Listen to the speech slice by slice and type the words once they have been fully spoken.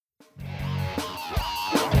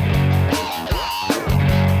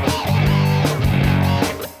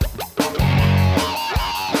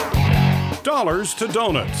Dollars to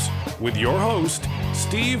Donuts with your host,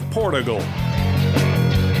 Steve Portugal.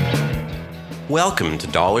 Welcome to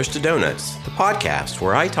Dollars to Donuts, the podcast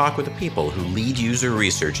where I talk with the people who lead user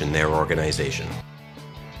research in their organization.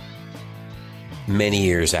 Many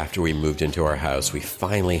years after we moved into our house, we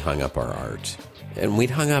finally hung up our art. And we'd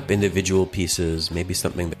hung up individual pieces, maybe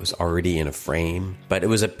something that was already in a frame, but it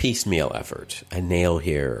was a piecemeal effort, a nail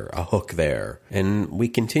here, a hook there, and we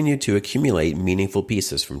continued to accumulate meaningful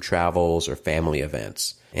pieces from travels or family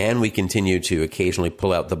events. And we continued to occasionally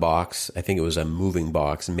pull out the box, I think it was a moving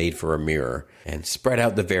box made for a mirror, and spread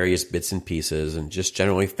out the various bits and pieces and just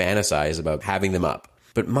generally fantasize about having them up.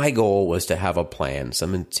 But my goal was to have a plan,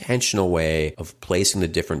 some intentional way of placing the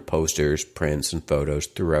different posters, prints, and photos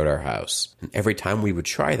throughout our house. And every time we would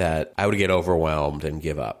try that, I would get overwhelmed and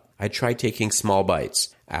give up. I tried taking small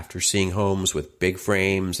bites. After seeing homes with big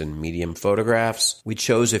frames and medium photographs, we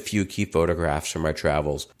chose a few key photographs from our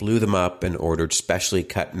travels, blew them up, and ordered specially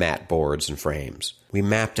cut mat boards and frames. We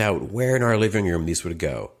mapped out where in our living room these would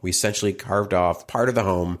go. We essentially carved off part of the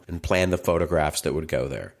home and planned the photographs that would go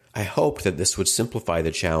there. I hoped that this would simplify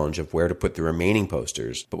the challenge of where to put the remaining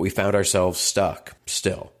posters, but we found ourselves stuck,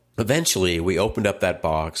 still. Eventually, we opened up that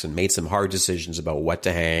box and made some hard decisions about what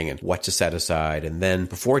to hang and what to set aside, and then,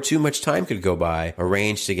 before too much time could go by,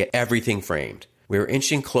 arranged to get everything framed. We were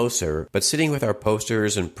inching closer, but sitting with our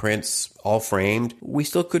posters and prints all framed, we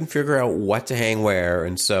still couldn't figure out what to hang where,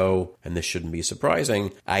 and so, and this shouldn't be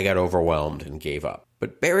surprising, I got overwhelmed and gave up.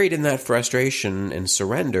 But buried in that frustration and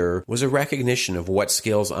surrender was a recognition of what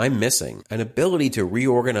skills I'm missing, an ability to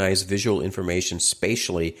reorganize visual information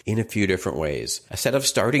spatially in a few different ways, a set of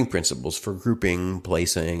starting principles for grouping,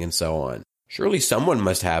 placing, and so on. Surely someone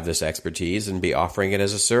must have this expertise and be offering it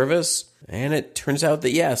as a service. And it turns out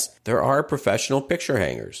that yes, there are professional picture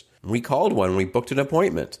hangers. We called one, we booked an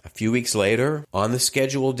appointment. A few weeks later, on the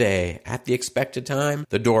scheduled day, at the expected time,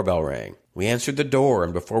 the doorbell rang. We answered the door,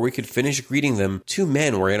 and before we could finish greeting them, two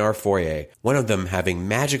men were in our foyer, one of them having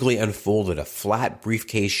magically unfolded a flat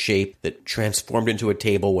briefcase shape that transformed into a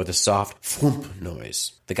table with a soft thwomp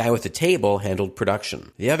noise. The guy with the table handled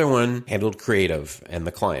production. The other one handled creative and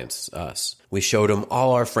the clients, us. We showed him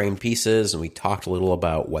all our framed pieces, and we talked a little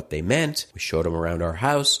about what they meant. We showed him around our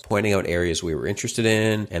house, pointing out areas we were interested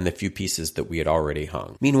in, and the few pieces that we had already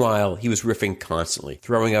hung. Meanwhile, he was riffing constantly,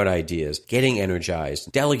 throwing out ideas, getting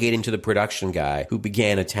energized, delegating to the production guy, who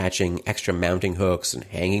began attaching extra mounting hooks and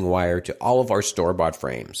hanging wire to all of our store-bought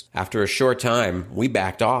frames. After a short time, we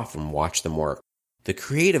backed off and watched them work. The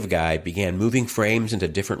creative guy began moving frames into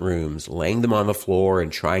different rooms, laying them on the floor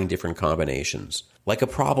and trying different combinations. Like a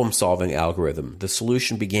problem-solving algorithm, the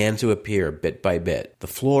solution began to appear bit by bit. The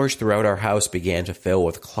floors throughout our house began to fill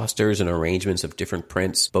with clusters and arrangements of different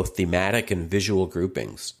prints, both thematic and visual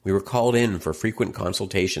groupings. We were called in for frequent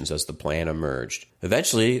consultations as the plan emerged.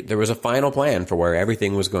 Eventually, there was a final plan for where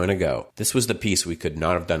everything was going to go. This was the piece we could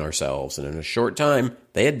not have done ourselves, and in a short time,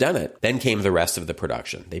 they had done it. Then came the rest of the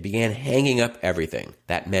production. They began hanging up everything.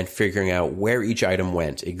 That meant figuring out where each item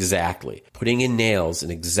went exactly, putting in nails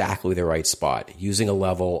in exactly the right spot, using a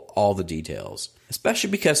level, all the details. Especially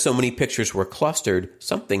because so many pictures were clustered,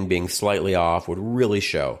 something being slightly off would really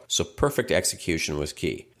show, so perfect execution was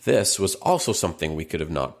key. This was also something we could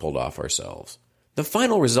have not pulled off ourselves. The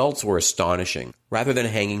final results were astonishing. Rather than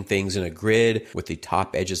hanging things in a grid with the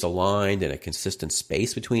top edges aligned and a consistent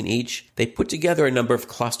space between each, they put together a number of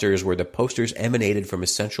clusters where the posters emanated from a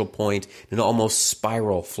central point in an almost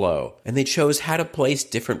spiral flow. And they chose how to place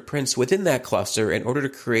different prints within that cluster in order to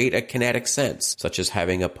create a kinetic sense, such as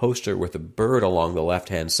having a poster with a bird along the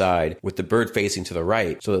left-hand side, with the bird facing to the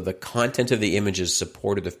right, so that the content of the images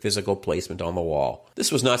supported the physical placement on the wall.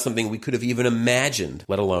 This was not something we could have even imagined,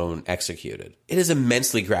 let alone executed. It is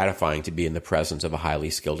immensely gratifying to be in the presence of a highly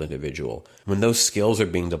skilled individual. When those skills are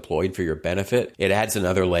being deployed for your benefit, it adds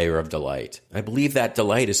another layer of delight. I believe that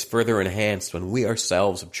delight is further enhanced when we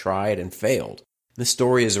ourselves have tried and failed. This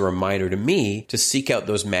story is a reminder to me to seek out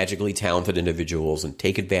those magically talented individuals and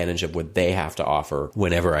take advantage of what they have to offer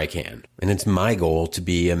whenever I can. And it's my goal to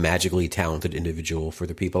be a magically talented individual for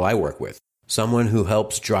the people I work with. Someone who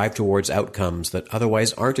helps drive towards outcomes that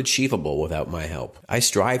otherwise aren't achievable without my help. I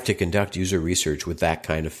strive to conduct user research with that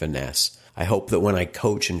kind of finesse. I hope that when I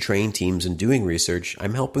coach and train teams in doing research,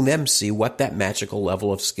 I'm helping them see what that magical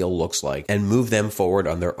level of skill looks like and move them forward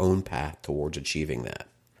on their own path towards achieving that.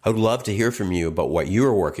 I would love to hear from you about what you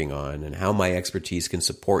are working on and how my expertise can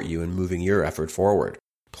support you in moving your effort forward.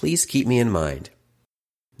 Please keep me in mind.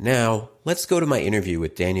 Now, let's go to my interview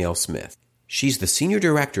with Danielle Smith. She's the Senior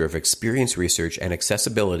Director of Experience Research and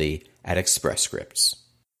Accessibility at Express Scripts.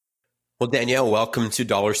 Well, Danielle, welcome to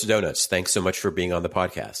Dollars to Donuts. Thanks so much for being on the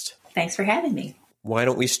podcast. Thanks for having me. Why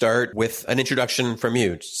don't we start with an introduction from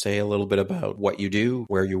you? Say a little bit about what you do,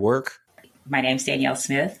 where you work. My name is Danielle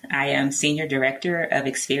Smith. I am Senior Director of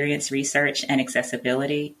Experience Research and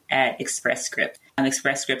Accessibility at Express Scripts.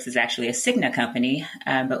 Express Scripts is actually a Cigna company,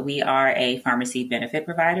 but we are a pharmacy benefit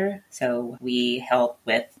provider. So we help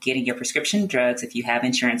with getting your prescription drugs if you have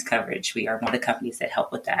insurance coverage. We are one of the companies that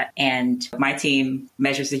help with that. And my team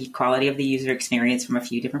measures the quality of the user experience from a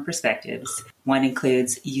few different perspectives. One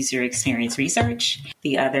includes user experience research.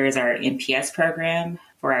 The other is our NPS program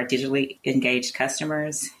for our digitally engaged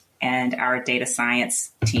customers, and our data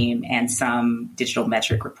science team and some digital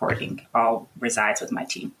metric reporting all resides with my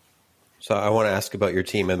team. So I want to ask about your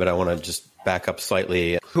team, but I want to just back up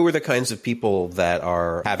slightly. Who are the kinds of people that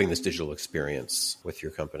are having this digital experience with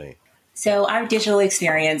your company? So our digital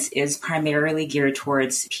experience is primarily geared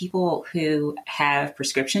towards people who have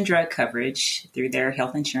prescription drug coverage through their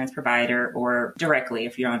health insurance provider or directly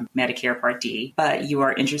if you're on Medicare Part D, but you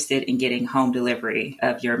are interested in getting home delivery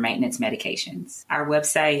of your maintenance medications. Our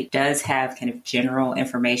website does have kind of general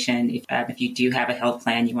information. If you do have a health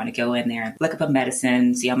plan, you want to go in there and look up a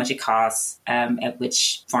medicine, see how much it costs, at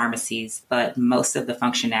which pharmacies, but most of the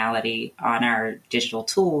functionality on our digital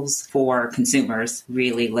tools for consumers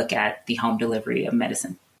really look at the home delivery of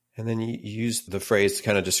medicine. And then you use the phrase to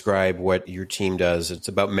kind of describe what your team does. It's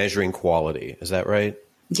about measuring quality. Is that right?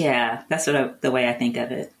 Yeah, that's the way I think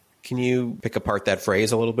of it. Can you pick apart that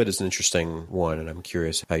phrase a little bit? It's an interesting one, and I'm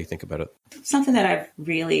curious how you think about it. Something that I've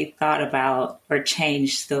really thought about or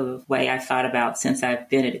changed the way I thought about since I've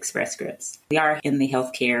been at Express Scripts. We are in the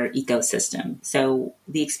healthcare ecosystem. So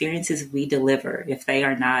the experiences we deliver, if they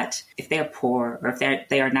are poor or if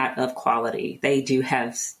they are not of quality, they do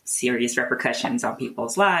have serious repercussions on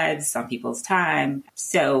people's lives, on people's time.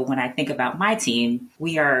 So when I think about my team,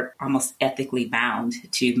 we are almost ethically bound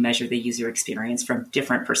to measure the user experience from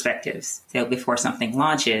different perspectives. So before something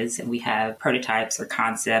launches and we have prototypes or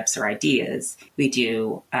concepts or ideas, we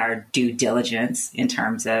do our due diligence in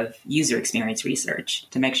terms of user experience research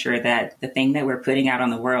to make sure that the thing that we're putting out on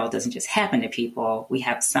the world doesn't just happen to people. We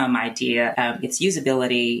have some idea of its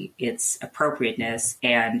usability, its appropriateness,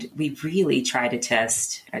 and we really try to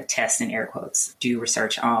test in air quotes, do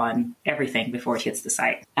research on everything before it hits the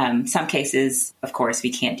site. Some cases, of course,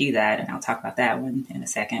 we can't do that, and I'll talk about that one in a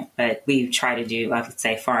second, but we try to do, I would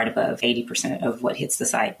say, far and above 80% of what hits the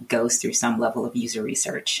site goes through some level of user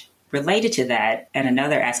research. Related to that, and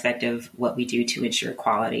another aspect of what we do to ensure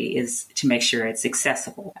quality is to make sure it's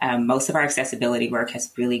accessible. Most of our accessibility work has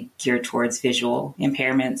really geared towards visual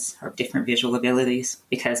impairments or different visual abilities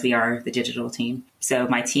because we are the digital team. So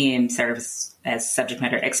my team serves as subject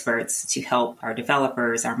matter experts to help our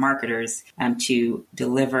developers, our marketers, to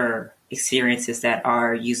deliver experiences that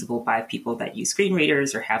are usable by people that use screen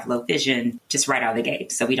readers or have low vision just right out of the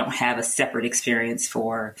gate. So we don't have a separate experience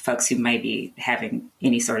for folks who may be having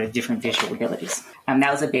any sort of different visual abilities.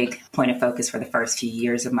 That was a big point of focus for the first few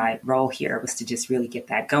years of my role here, was to just really get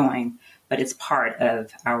that going. But it's part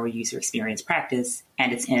of our user experience practice,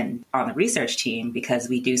 and it's on the research team because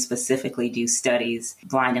we do specifically do studies,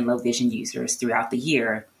 blind and low vision users throughout the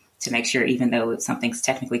year to make sure even though something's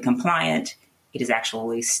technically compliant, it is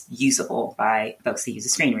actually usable by folks that use a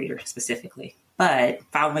screen reader specifically. But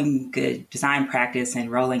following good design practice and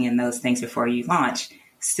rolling in those things before you launch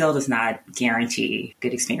still does not guarantee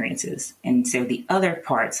good experiences. And so the other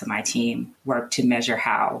parts of my team work to measure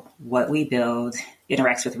how what we build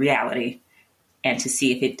interacts with reality and to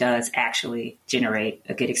see if it does actually generate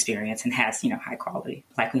a good experience and has, high quality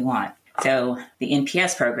like we want. So the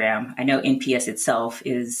NPS program, I know NPS itself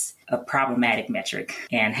is a problematic metric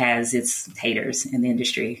and has its haters in the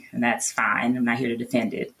industry, and that's fine. I'm not here to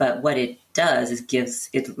defend it. But what it does is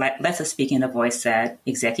lets us speak in a voice that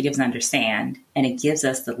executives understand, and it gives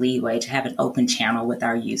us the leeway to have an open channel with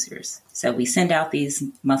our users. So we send out these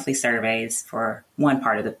monthly surveys for one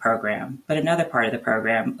part of the program, but another part of the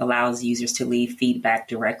program allows users to leave feedback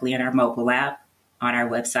directly in our mobile app, on our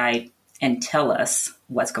website, and tell us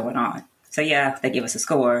what's going on. So yeah, they give us a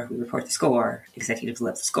score, we report the score, executives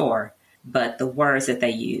love the score, but the words that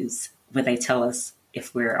they use when they tell us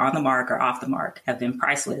if we're on the mark or off the mark have been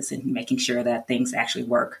priceless in making sure that things actually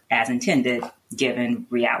work as intended, given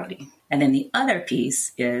reality. And then the other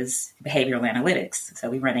piece is behavioral analytics. So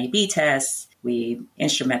we run A/B tests, we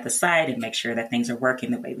instrument the site and make sure that things are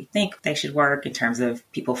working the way we think they should work in terms of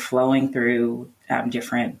people flowing through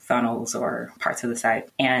different funnels or parts of the site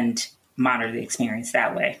and monitor the experience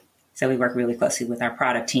that way. So we work really closely with our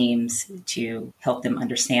product teams to help them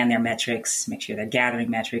understand their metrics, make sure they're gathering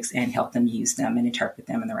metrics, and help them use them and interpret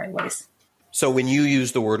them in the right ways. So when you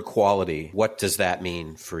use the word quality, what does that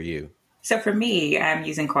mean for you? So for me, I'm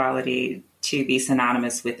using quality to be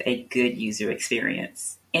synonymous with a good user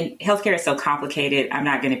experience. And healthcare is so complicated. I'm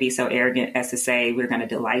not going to be so arrogant as to say we're going to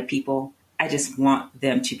delight people. I just want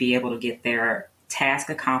them to be able to get their task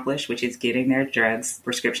accomplished, which is getting their drugs,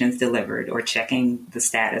 prescriptions delivered, or checking the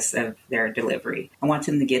status of their delivery. I want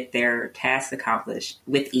them to get their task accomplished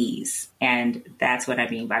with ease. And that's what I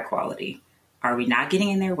mean by quality. Are we not getting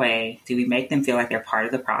in their way? Do we make them feel like they're part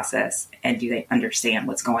of the process? And do they understand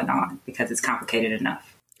what's going on? Because it's complicated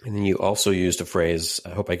enough. And then you also used a phrase, I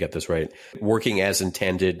hope I get this right, working as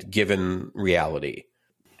intended given reality.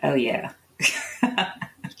 Oh, yeah.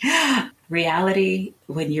 Reality,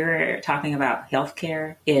 when you're talking about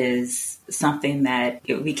healthcare, is something that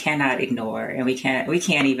we cannot ignore, and we can't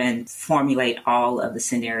even formulate all of the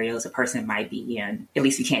scenarios a person might be in. At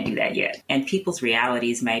least we can't do that yet. And people's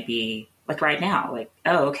realities might be like right now, like,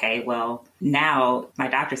 oh, okay, well, now my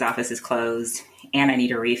doctor's office is closed and I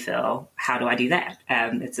need a refill. How do I do that?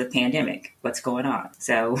 It's a pandemic. What's going on?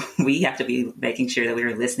 So we have to be making sure that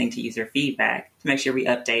we're listening to user feedback to make sure we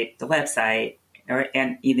update the website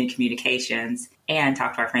and even communications, and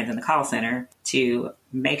talk to our friends in the call center to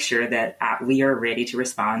make sure that we are ready to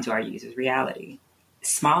respond to our users' reality.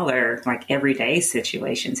 Smaller, like everyday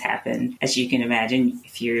situations happen. As you can imagine,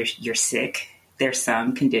 if you're sick, there's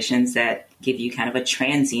some conditions that give you kind of a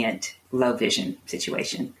transient low vision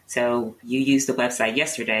situation. So you used the website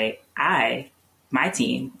yesterday. My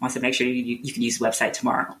team wants to make sure you can use the website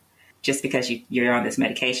tomorrow. Just because you're on this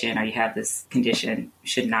medication or you have this condition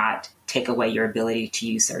should not take away your ability to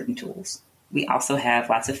use certain tools. We also have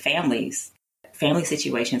lots of families. Family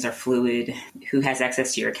situations are fluid. Who has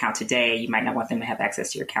access to your account today? You might not want them to have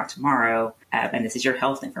access to your account tomorrow. And this is your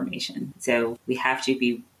health information. So we have to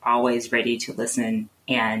be always ready to listen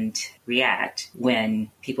and react when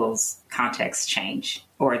people's contexts change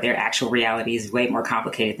or their actual reality is way more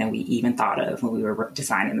complicated than we even thought of when we were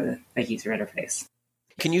designing a user interface.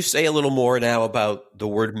 Can you say a little more now about the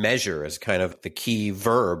word measure as kind of the key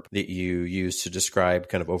verb that you use to describe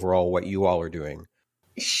kind of overall what you all are doing?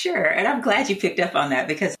 Sure. And I'm glad you picked up on that,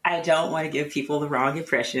 because I don't want to give people the wrong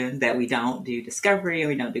impression that we don't do discovery and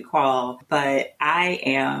we don't do qual. But I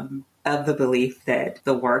am of the belief that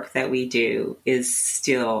the work that we do is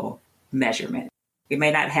still measurement. We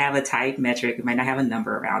may not have a type metric, we might not have a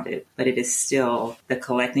number around it, but it is still the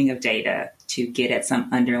collecting of data to get at some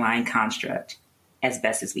underlying construct as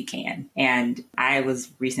best as we can. And I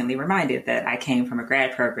was recently reminded that I came from a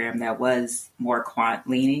grad program that was more quant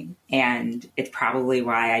leaning. And it's probably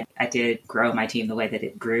why I did grow my team the way that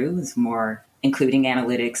it grew. It's more including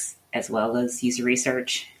analytics as well as user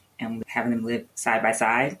research and having them live side by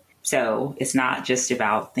side. So it's not just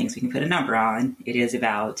about things we can put a number on. It is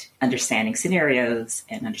about understanding scenarios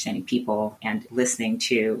and understanding people and listening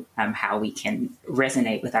to how we can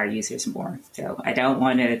resonate with our users more. So I don't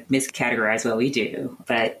want to miscategorize what we do,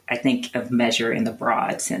 but I think of measure in the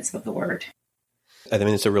broad sense of the word. I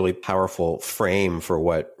mean, it's a really powerful frame for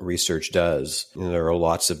what research does. There are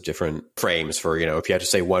lots of different frames for, if you had to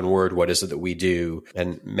say one word, what is it that we do?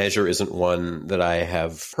 And measure isn't one that I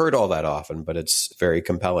have heard all that often, but it's very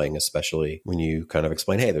compelling, especially when you kind of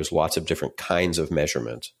explain, hey, there's lots of different kinds of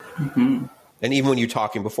measurement. Mm-hmm. And even when you're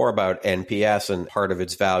talking before about NPS and part of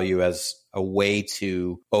its value as a way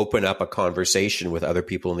to open up a conversation with other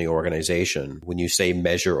people in the organization, when you say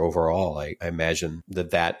measure overall, I imagine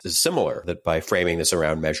that is similar, that by framing this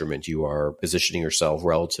around measurement, you are positioning yourself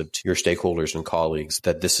relative to your stakeholders and colleagues,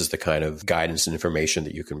 that this is the kind of guidance and information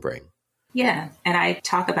that you can bring. Yeah. And I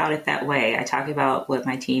talk about it that way. I talk about what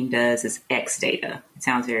my team does is X data. It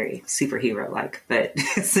sounds very superhero-like, but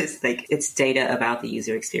it's data about the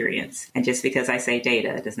user experience. And just because I say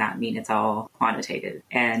data does not mean it's all quantitative.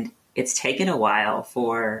 And it's taken a while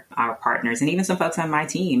for our partners and even some folks on my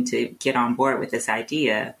team to get on board with this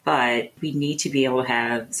idea, but we need to be able to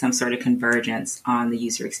have some sort of convergence on the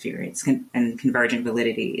user experience. And convergent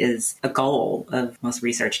validity is a goal of most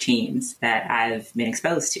research teams that I've been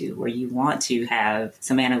exposed to, where you want to have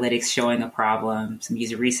some analytics showing a problem, some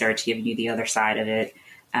user research giving you the other side of it,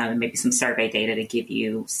 maybe some survey data to give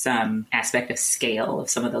you some aspect of scale of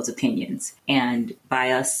some of those opinions. And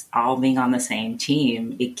by us all being on the same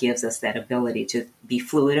team, it gives us that ability to be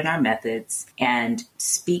fluid in our methods and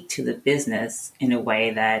speak to the business in a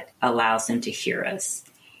way that allows them to hear us.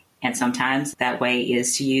 And sometimes that way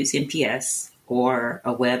is to use NPS or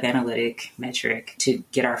a web analytic metric to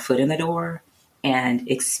get our foot in the door and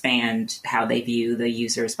expand how they view the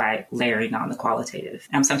users by layering on the qualitative.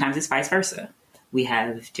 Sometimes it's vice versa. We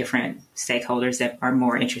have different stakeholders that are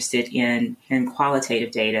more interested in hearing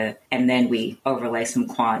qualitative data, and then we overlay some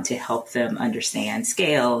quant to help them understand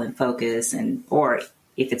scale and focus, or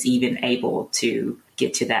if it's even able to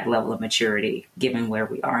get to that level of maturity, given where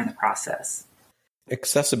we are in the process.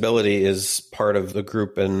 Accessibility is part of the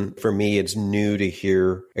group. And for me, it's new to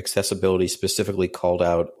hear accessibility specifically called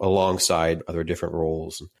out alongside other different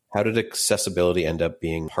roles. How did accessibility end up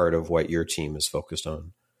being part of what your team is focused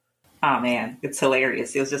on? Oh man, it's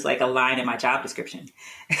hilarious. It was just like a line in my job description.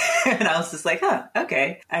 And I was just like, huh,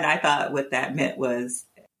 okay. And I thought what that meant was,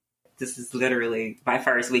 this is literally my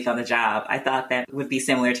first week on the job. I thought that would be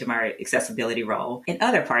similar to my accessibility role in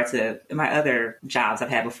other parts of my other jobs I've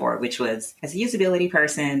had before, which was as a usability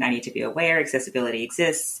person, I need to be aware accessibility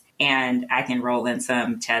exists, and I can roll in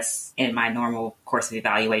some tests in my normal course of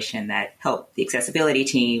evaluation that help the accessibility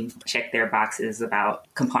team check their boxes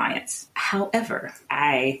about compliance. However,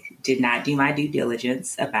 I did not do my due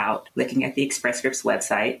diligence about looking at the Express Scripts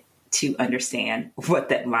website to understand what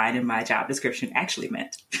that line in my job description actually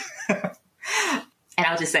meant. And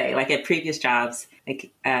I'll just say, like at previous jobs, like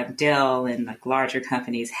Dell and like larger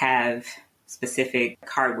companies have specific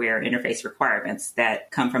hardware interface requirements that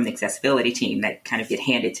come from the accessibility team that kind of get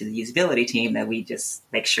handed to the usability team that we just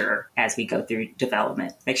make sure as we go through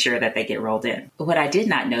development, make sure that they get rolled in. But what I did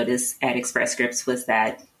not notice at Express Scripts was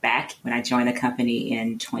that back when I joined the company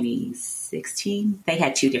in 2016, they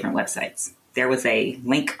had two different websites. There was a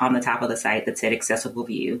link on the top of the site that said accessible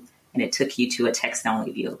view, and it took you to a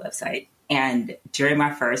text-only view of the website. And during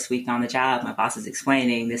my first week on the job, my boss is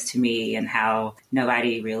explaining this to me and how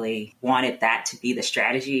nobody really wanted that to be the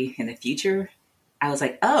strategy in the future. I was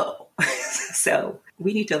like, oh, so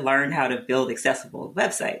we need to learn how to build accessible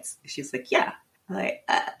websites. She's like, yeah. I'm like,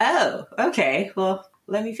 oh, okay, well,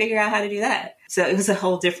 let me figure out how to do that. So it was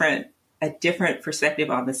a different perspective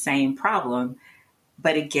on the same problem.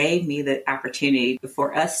 But it gave me the opportunity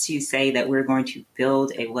for us to say that we're going to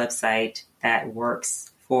build a website that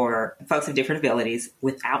works for folks with different abilities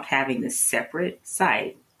without having this separate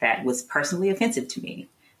site that was personally offensive to me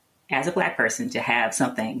as a Black person. To have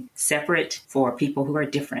something separate for people who are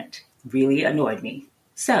different really annoyed me.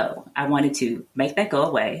 So I wanted to make that go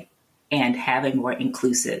away and have a more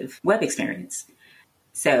inclusive web experience.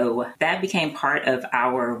 So that became part of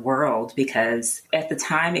our world because at the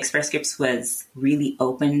time, Express Scripts was really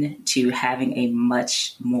open to having a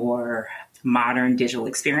much more modern digital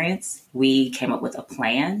experience. We came up with a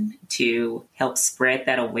plan to help spread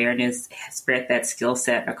that awareness, spread that skill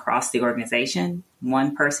set across the organization.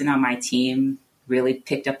 One person on my team really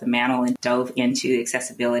picked up the mantle and dove into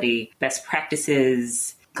accessibility, best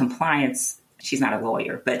practices, compliance. She's not a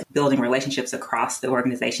lawyer, but building relationships across the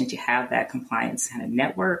organization to have that compliance kind of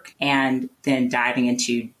network, and then diving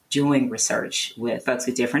into doing research with folks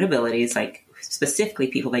with different abilities, like specifically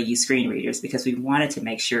people that use screen readers, because we wanted to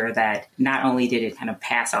make sure that not only did it kind of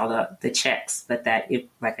pass all the checks, but that it,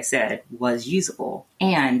 like I said, was usable,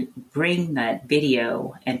 and bring that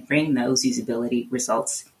video and bring those usability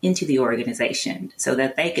results into the organization so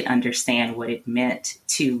that they could understand what it meant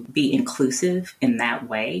to be inclusive in that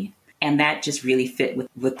way. And that just really fit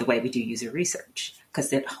with the way we do user research. Because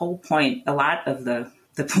that whole point, a lot of the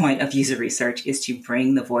point of user research is to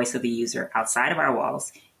bring the voice of the user outside of our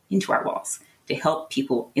walls into our walls, to help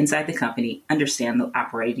people inside the company understand the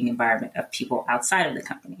operating environment of people outside of the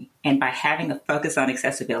company. And by having a focus on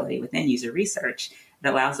accessibility within user research, it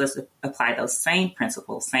allows us to apply those same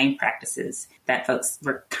principles, same practices that folks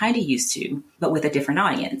were kind of used to, but with a different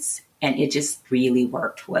audience. And it just really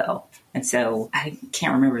worked well. And so I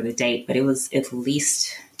can't remember the date, but it was at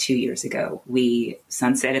least 2 years ago. We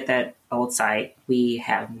sunsetted that old site. We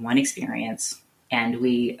have one experience, and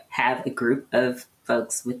we have a group of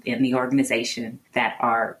folks within the organization that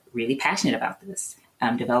are really passionate about this.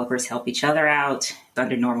 Developers help each other out.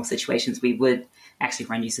 Under normal situations, we would actually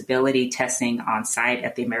run usability testing on site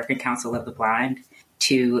at the American Council of the Blind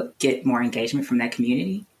to get more engagement from that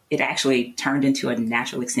community. It actually turned into a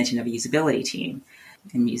natural extension of a usability team.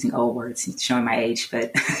 I'm using old words, showing my age,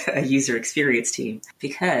 but a user experience team.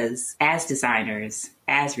 Because as designers,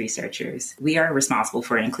 as researchers, we are responsible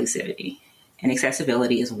for inclusivity. And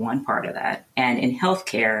accessibility is one part of that. And in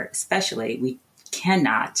healthcare, especially, we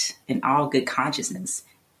cannot, in all good consciousness,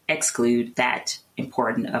 exclude that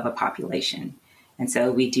important of a population. And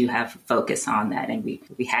so we do have focus on that. And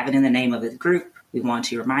we have it in the name of the group. We want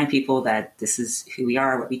to remind people that this is who we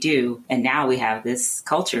are, what we do. And now we have this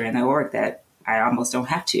culture in the org that I almost don't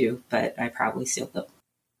have to, but I probably still will.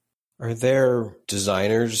 Are there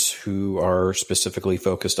designers who are specifically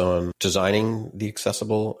focused on designing the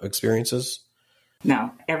accessible experiences?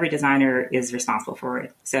 No, every designer is responsible for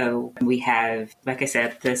it. So we have, like I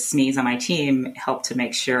said, the SMEs on my team help to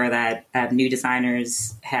make sure that new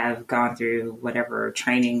designers have gone through whatever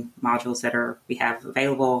training modules that we have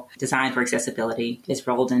available. Design for accessibility is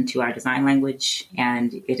rolled into our design language,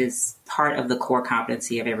 and it is part of the core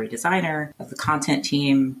competency of every designer, of the content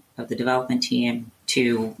team, of the development team,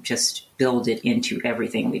 to just build it into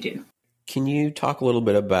everything we do. Can you talk a little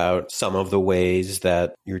bit about some of the ways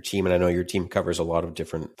that your team, and I know your team covers a lot of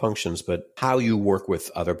different functions, but how you work with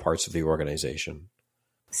other parts of the organization?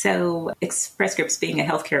 So Express Scripts, being a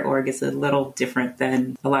healthcare org, is a little different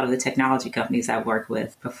than a lot of the technology companies I've worked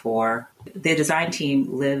with before. The design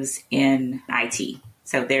team lives in IT.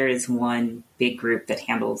 So there is one big group that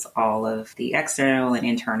handles all of the external and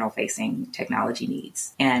internal facing technology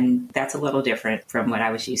needs. And that's a little different from what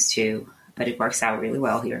I was used to, but it works out really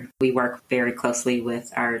well here. We work very closely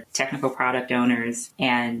with our technical product owners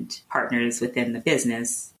and partners within the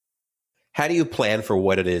business. How do you plan for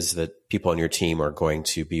what it is that people on your team are going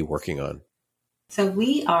to be working on? So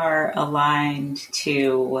we are aligned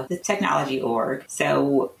to the technology org.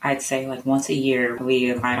 So I'd say like once a year,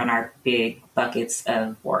 we align on our big buckets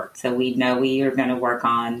of work. So we know we are going to work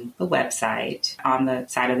on the website, on the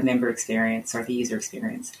side of the member experience or the user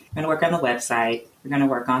experience. We're going to work on the website. We're going to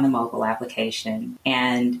work on the mobile application,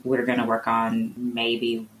 and we're going to work on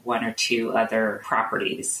maybe one or two other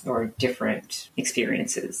properties or different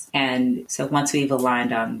experiences. And so once we've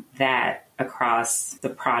aligned on that across the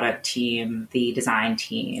product team, the design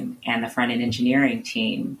team, and the front-end engineering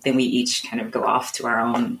team, then we each kind of go off to our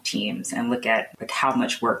own teams and look at like how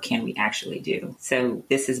much work can we actually do. So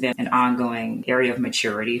this has been an ongoing area of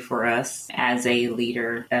maturity for us as a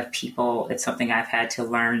leader of people. It's something I've had to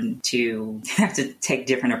learn to have to take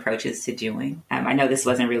different approaches to doing. I know this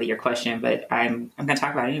wasn't really your question, but I'm going to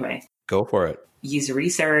talk about it anyway. Go for it. User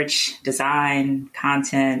research, design,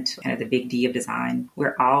 content, kind of the big D of design.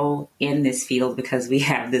 We're all in this field because we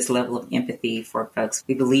have this level of empathy for folks.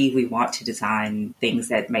 We believe we want to design things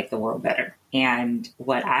that make the world better. And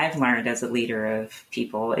what I've learned as a leader of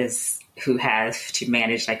people is who have to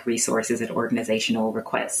manage like resources and organizational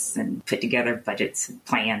requests and put together budgets and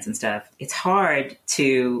plans and stuff. It's hard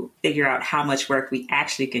to figure out how much work we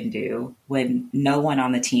actually can do when no one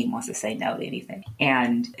on the team wants to say no to anything.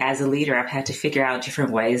 And as a leader, I've had to figure out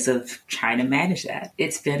different ways of trying to manage that.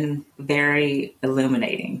 It's been very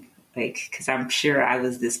illuminating. Because I'm sure I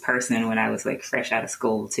was this person when I was like fresh out of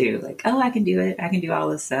school too. Like, oh, I can do it. I can do all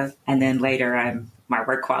this stuff. And then later my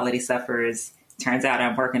work quality suffers. Turns out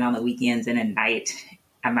I'm working on the weekends and at night.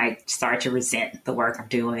 I might start to resent the work I'm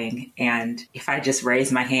doing. And if I just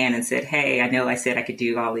raised my hand and said, hey, I know I said I could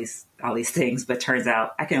do all these things, but turns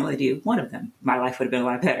out I can only do one of them, my life would have been a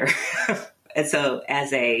lot better. And so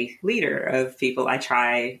as a leader of people,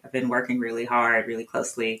 I've been working really hard, really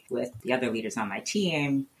closely with the other leaders on my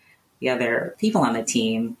team, the other people on the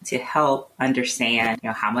team to help understand,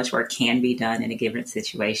 how much work can be done in a given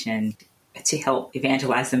situation, to help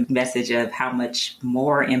evangelize the message of how much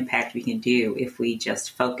more impact we can do if we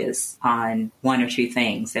just focus on one or two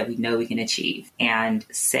things that we know we can achieve and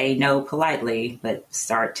say no politely, but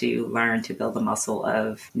start to learn to build the muscle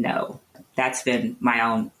of no. That's been my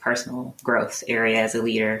own personal growth area as a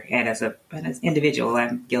leader and as an individual.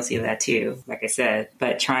 I'm guilty of that too, like I said.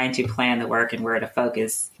 But trying to plan the work and where to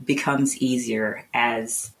focus becomes easier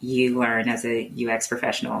as you learn as a UX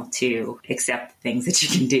professional to accept things that you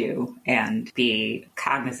can do and be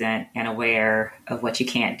cognizant and aware of what you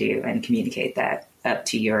can't do and communicate that up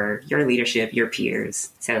to your leadership, your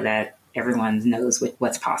peers, so that everyone knows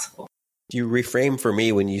what's possible. You reframe for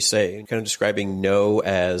me when you say, kind of describing no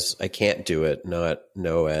as I can't do it, not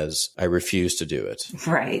no as I refuse to do it.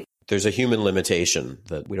 Right. There's a human limitation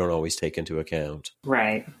that we don't always take into account.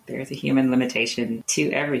 Right. There's a human limitation to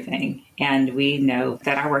everything. And we know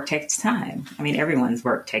that our work takes time. I mean, everyone's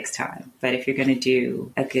work takes time. But if you're going to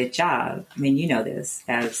do a good job, I mean, you know this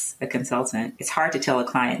as a consultant, it's hard to tell a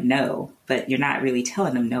client no, but you're not really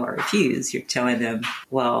telling them no or refuse. You're telling them,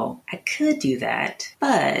 well, I could do that,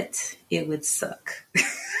 but it would suck.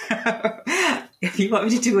 If you want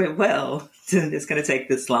me to do it well, then it's going to take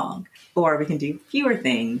this long. Or we can do fewer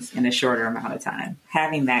things in a shorter amount of time.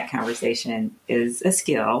 Having that conversation is a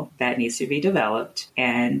skill that needs to be developed,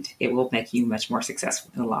 and it will make you much more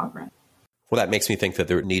successful in the long run. Well, that makes me think that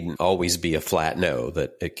there needn't always be a flat no,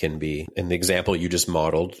 that it can be, in the example you just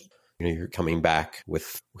modeled, you're coming back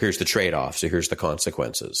with, here's the trade-off, so here's the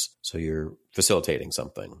consequences. So you're facilitating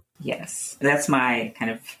something. Yes. That's my kind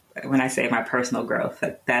of when I say my personal growth,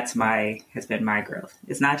 that's has been my growth.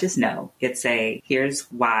 It's not just no. It's here's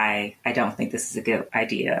why I don't think this is a good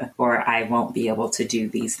idea, or I won't be able to do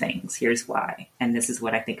these things. Here's why. And this is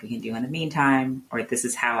what I think we can do in the meantime, or this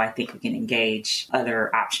is how I think we can engage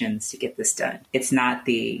other options to get this done. It's not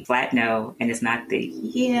the flat no, and it's not the,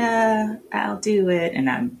 yeah, I'll do it, and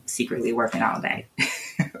I'm secretly working all day.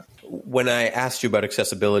 When I asked you about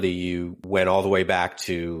accessibility, you went all the way back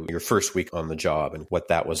to your first week on the job and what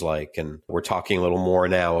that was like. And we're talking a little more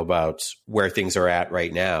now about where things are at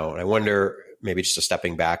right now. And I wonder, maybe just a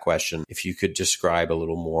stepping back question, if you could describe a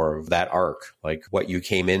little more of that arc, like what you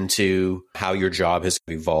came into, how your job has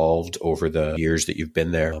evolved over the years that you've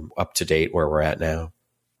been there, up to date where we're at now.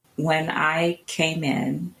 When I came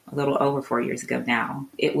in a little over 4 years ago now,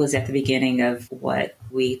 it was at the beginning of what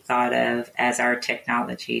we thought of as our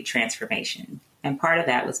technology transformation. And part of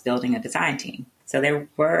that was building a design team. So there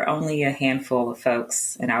were only a handful of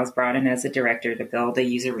folks, and I was brought in as a director to build a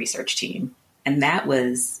user research team. And that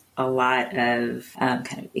was a lot of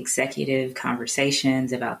kind of executive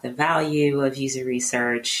conversations about the value of user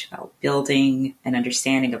research, about building an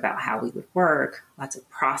understanding about how we would work, lots of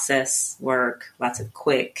process work, lots of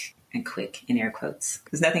quick in air quotes,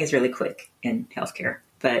 because nothing is really quick in healthcare.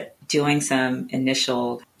 But doing some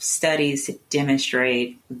initial studies to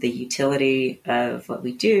demonstrate the utility of what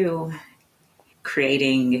we do,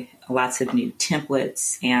 creating lots of new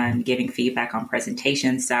templates and giving feedback on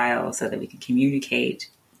presentation style so that we can communicate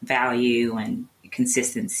value and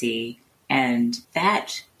consistency. And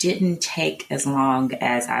that didn't take as long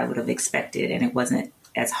as I would have expected, and it wasn't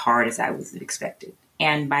as hard as I would have expected.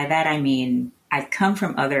 And by that, I mean, I've come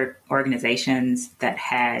from other organizations that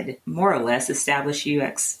had more or less established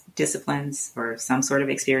UX disciplines or some sort of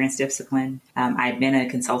experience discipline. I'd been a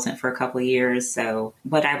consultant for a couple of years. So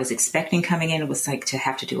what I was expecting coming in was like to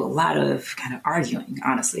have to do a lot of kind of arguing,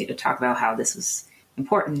 honestly, to talk about how this was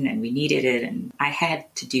important and we needed it. And I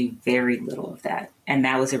had to do very little of that. And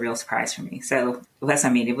that was a real surprise for me. So that's, I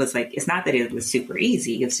mean, it was like, it's not that it was super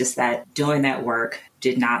easy. It's just that doing that work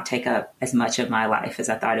did not take up as much of my life as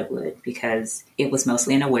I thought it would, because it was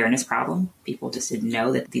mostly an awareness problem. People just didn't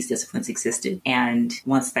know that these disciplines existed. And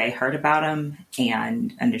once they heard about them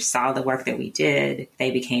and saw the work that we did,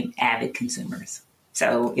 they became avid consumers.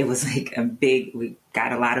 So it was like we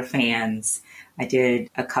got a lot of fans. I did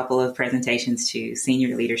a couple of presentations to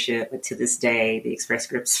senior leadership, but to this day, the Express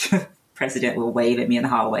Scripts president will wave at me in the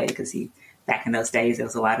hallway because back in those days, there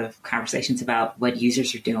was a lot of conversations about what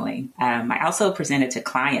users are doing. I also presented to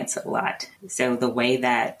clients a lot. So the way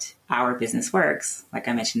that our business works, like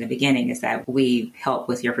I mentioned in the beginning, is that we help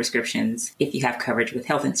with your prescriptions if you have coverage with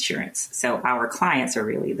health insurance. So our clients are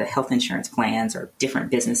really the health insurance plans or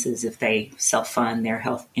different businesses if they self-fund their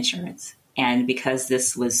health insurance. And because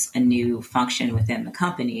this was a new function within the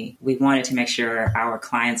company, we wanted to make sure our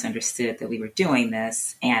clients understood that we were doing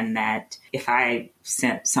this, and that if I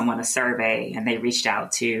sent someone a survey and they reached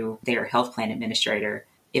out to their health plan administrator,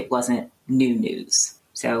 it wasn't new news.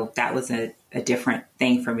 So that was a different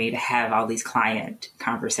thing for me to have all these client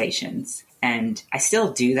conversations. And I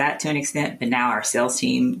still do that to an extent, but now our sales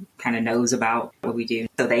team kind of knows about what we do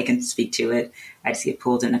so they can speak to it. I just get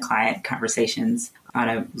pulled into client conversations on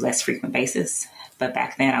a less frequent basis. But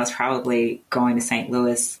back then I was probably going to St.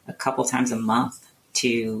 Louis a couple times a month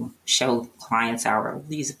to show clients our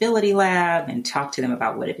usability lab and talk to them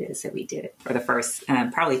about what it is that we did for the first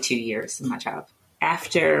probably 2 years of my job.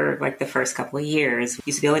 After like the first couple of years,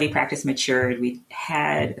 usability practice matured. We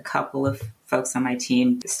had a couple of folks on my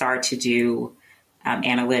team start to do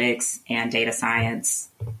analytics and data science.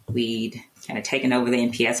 We'd kind of taken over the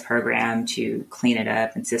NPS program to clean it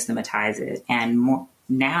up and systematize it. And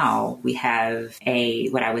now we have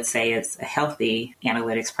what I would say is a healthy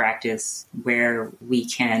analytics practice where we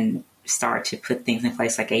can start to put things in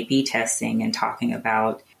place like A/B testing and talking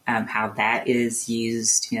about how that is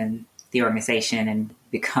used in the organization and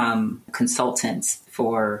become consultants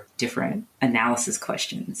for different analysis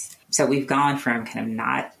questions. So we've gone from kind of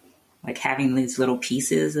not like having these little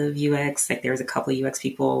pieces of UX, like there's a couple of UX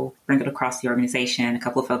people sprinkled across the organization, a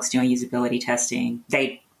couple of folks doing usability testing.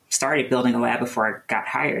 They started building a lab before I got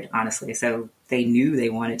hired, honestly. So they knew they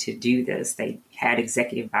wanted to do this. They had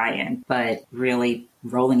executive buy-in, but really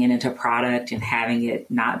rolling it into product and having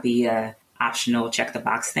it not be a optional check the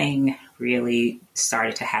box thing really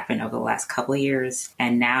started to happen over the last couple of years.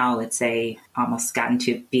 And now it's almost gotten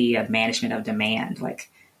to be a management of demand. Like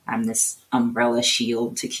I'm this umbrella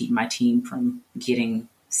shield to keep my team from getting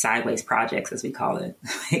sideways projects, as we call it.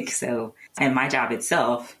 And my job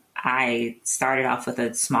itself, I started off with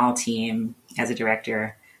a small team as a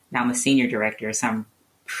director. Now I'm a senior director, so I'm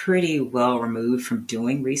pretty well removed from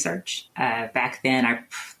doing research. Back then, I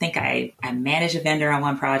think I managed a vendor on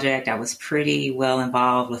one project. I was pretty well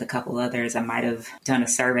involved with a couple others. I might have done a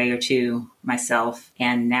survey or two myself.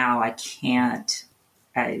 And now I can't.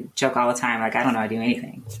 I joke all the time, like, I don't know how to do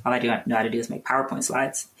anything. All I know how to do is make PowerPoint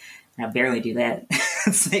slides. And I barely do that.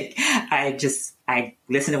 It's like, I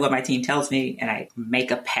listen to what my team tells me and I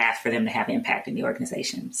make a path for them to have impact in the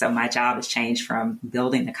organization. So my job has changed from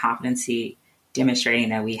building the competency, demonstrating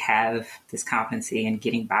that we have this competency and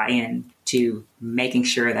getting buy-in, to making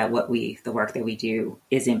sure that the work that we do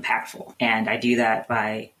is impactful. And I do that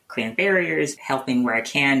by clearing barriers, helping where I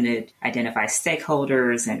can to identify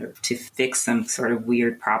stakeholders and to fix some sort of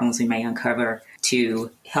weird problems we may uncover,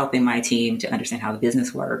 to helping my team to understand how the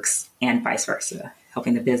business works and vice versa,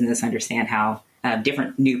 helping the business understand how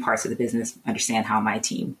different new parts of the business understand how my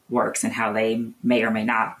team works and how they may or may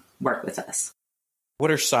not work with us. What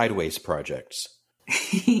are sideways projects?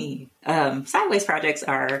 Sideways projects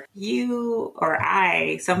are you or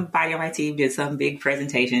I, somebody on my team did some big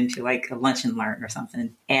presentation to like a lunch and learn or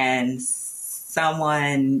something. And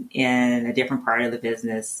someone in a different part of the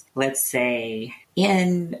business, let's say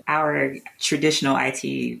in our traditional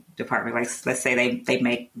IT department, like let's say they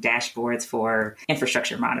make dashboards for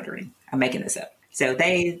infrastructure monitoring. I'm making this up. So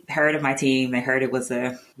they heard of my team. They heard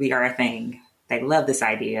we are a thing. They love this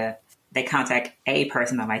idea. They contact a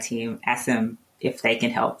person on my team, ask them if they can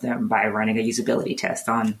help them by running a usability test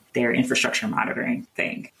on their infrastructure monitoring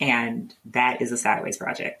thing. And that is a sideways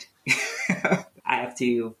project. I have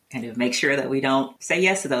to kind of make sure that we don't say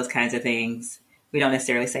yes to those kinds of things. We don't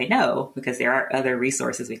necessarily say no, because there are other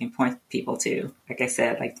resources we can point people to. Like I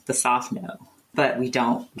said, like the soft no, but we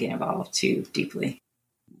don't get involved too deeply.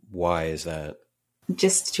 Why is that?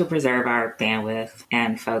 Just to preserve our bandwidth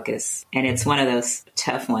and focus. And it's one of those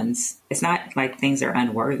tough ones. It's not like things are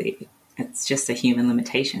unworthy. It's just a human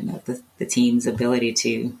limitation of the team's ability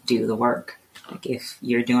to do the work. Like if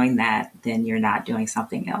you're doing that, then you're not doing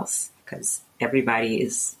something else, because everybody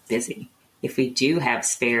is busy. If we do have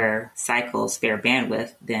spare cycles, spare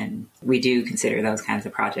bandwidth, then we do consider those kinds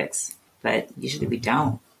of projects, but usually we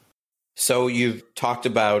don't. So you've talked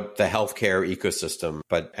about the healthcare ecosystem,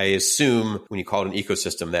 but I assume when you call it an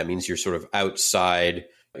ecosystem, that means you're sort of outside.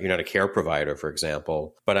 You're not a care provider, for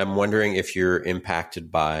example. But I'm wondering if you're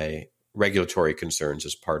impacted by regulatory concerns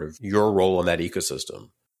as part of your role in that ecosystem.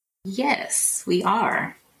 Yes, we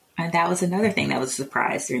are. And that was another thing that was a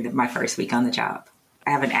surprise during my first week on the job.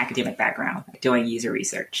 I have an academic background doing user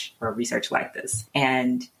research or research like this.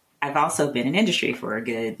 And I've also been in industry for a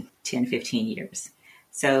good 10, 15 years.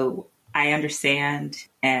 So I understand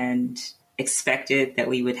and expected that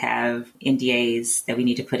we would have NDAs that we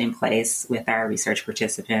need to put in place with our research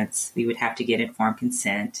participants. We would have to get informed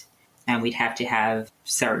consent, and we'd have to have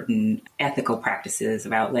certain ethical practices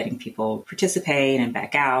about letting people participate and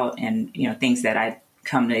back out, and things that I'd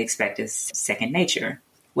come to expect as second nature.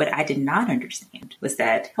 What I did not understand was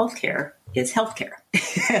that healthcare is healthcare.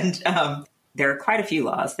 And there are quite a few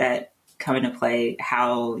laws that come into play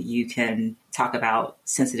how you can talk about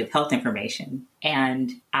sensitive health information.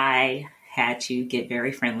 And I had to get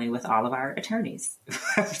very friendly with all of our attorneys.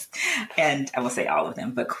 And I will say all of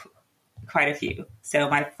them, but quite a few. So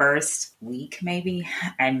my first week, maybe,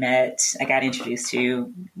 I got introduced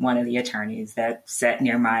to one of the attorneys that sat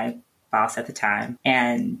near my boss at the time.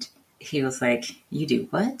 And he was like, "You do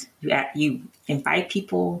what? You invite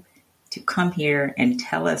people to come here and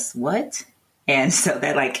tell us what?" And so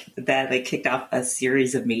that kicked off a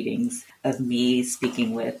series of meetings of me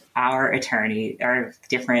speaking with our attorney,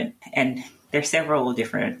 and there's several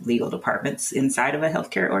different legal departments inside of a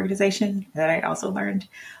healthcare organization that I also learned,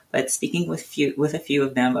 but speaking with a few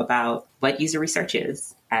of them about what user research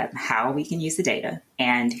is, how we can use the data,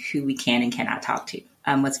 and who we can and cannot talk to.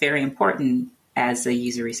 What's very important as a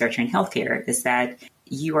user researcher in healthcare is that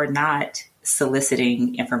you are not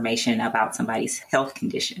soliciting information about somebody's health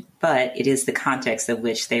condition, but it is the context of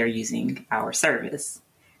which they are using our service.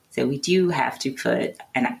 So we do have to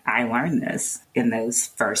and I learned this in those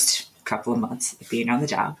first couple of months of being on the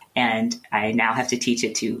job, and I now have to teach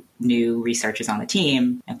it to new researchers on the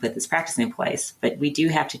team and put this practice in place. But we do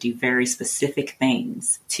have to do very specific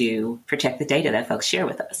things to protect the data that folks share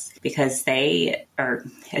with us, because they are,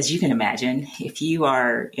 as you can imagine, if you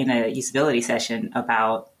are in a usability session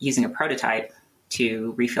about using a prototype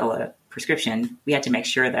to refill a prescription, we have to make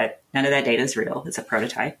sure that none of that data is real. It's a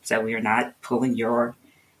prototype. So we are not pulling your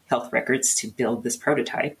health records to build this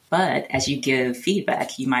prototype. But as you give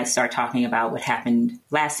feedback, you might start talking about what happened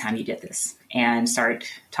last time you did this, and start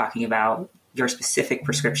talking about your specific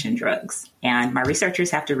prescription drugs. And my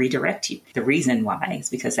researchers have to redirect you. The reason why is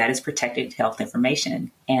because that is protected health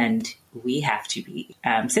information, and we have to be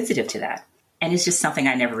sensitive to that. And it's just something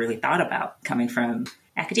I never really thought about coming from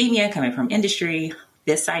academia, coming from industry,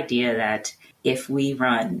 this idea that if we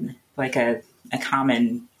run like a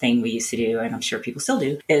common thing we used to do, and I'm sure people still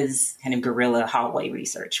do, is kind of guerrilla hallway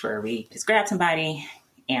research, where we just grab somebody,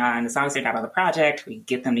 and as long as they're not on the project, we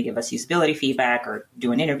get them to give us usability feedback or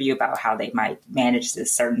do an interview about how they might manage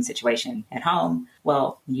this certain situation at home.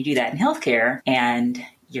 Well, when you do that in healthcare and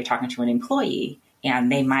you're talking to an employee,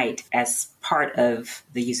 and they might, as part of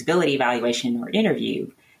the usability evaluation or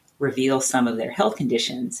interview, reveal some of their health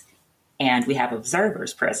conditions, and we have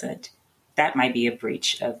observers present, that might be a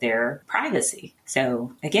breach of their privacy.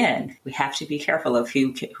 So again, we have to be careful of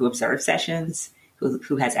who observes sessions,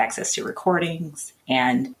 who has access to recordings,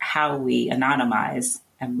 and how we anonymize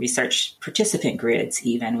and research participant grids.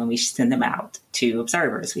 Even when we send them out to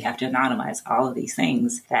observers, we have to anonymize all of these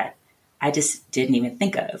things that I just didn't even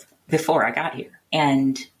think of before I got here.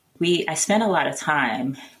 And I spent a lot of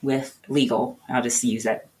time with legal, I'll just use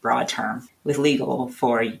that broad term, with legal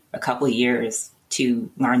for a couple of years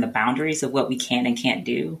to learn the boundaries of what we can and can't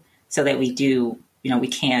do, so that we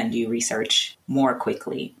can do research more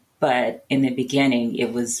quickly. But in the beginning,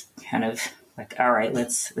 it was kind of like, all right,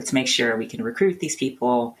 let's make sure we can recruit these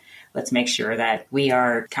people. Let's make sure that we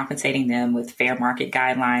are compensating them with fair market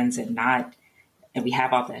guidelines and we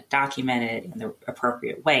have all that documented in the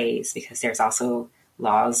appropriate ways, because there's also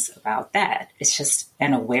laws about that. It's just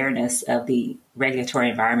an awareness of the regulatory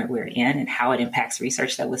environment we're in and how it impacts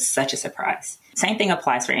research that was such a surprise. Same thing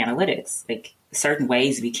applies for analytics. Like, certain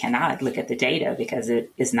ways we cannot look at the data because it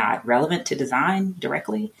is not relevant to design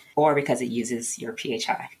directly, or because it uses your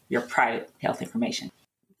PHI, your private health information.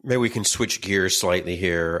 Maybe we can switch gears slightly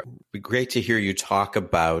here. It'd be great to hear you talk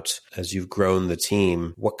about, as you've grown the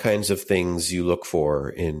team, what kinds of things you look for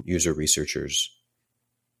in user researchers.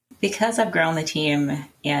 Because I've grown the team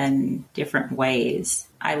in different ways,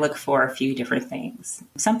 I look for a few different things.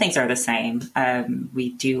 Some things are the same. We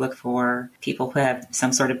do look for people who have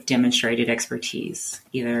some sort of demonstrated expertise,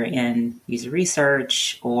 either in user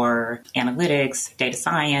research or analytics, data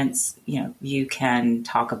science. You can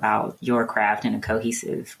talk about your craft in a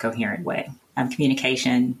cohesive, coherent way.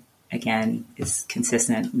 Communication, again, is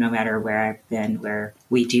consistent no matter where I've been, where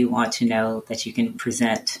we do want to know that you can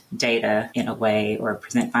present data in a way or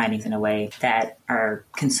present findings in a way that are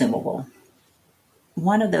consumable.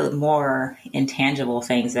 One of the more intangible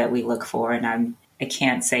things that we look for, and I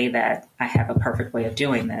can't say that I have a perfect way of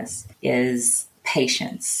doing this, is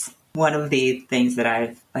patience. One of the things that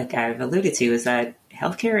I've alluded to is that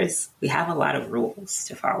healthcare we have a lot of rules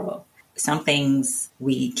to follow. Some things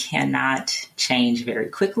we cannot change very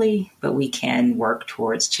quickly, but we can work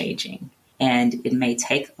towards changing. And it may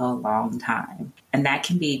take a long time. And that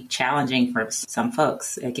can be challenging for some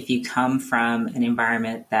folks. Like, if you come from an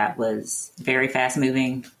environment that was very fast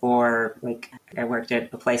moving, or like I worked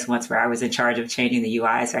at a place once where I was in charge of changing the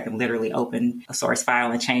UI, so I can literally open a source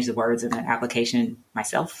file and change the words in an application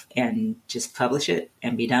myself and just publish it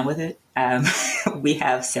and be done with it. We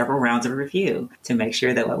have several rounds of review to make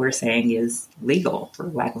sure that what we're saying is legal, for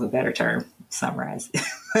lack of a better term, summarized.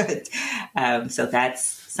 So that's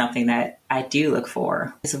something that I do look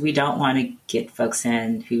for. So we don't want to get folks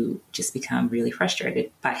in who just become really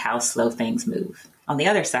frustrated by how slow things move. On the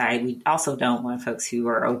other side, we also don't want folks who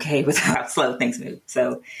are okay with how slow things move.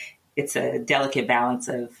 So it's a delicate balance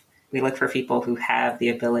of, we look for people who have the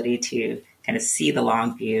ability to kind of see the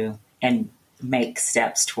long view and make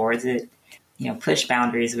steps towards it, push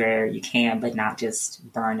boundaries where you can, but not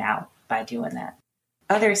just burn out by doing that.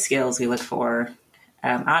 Other skills we look for,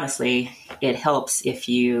 honestly, it helps if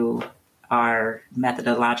you are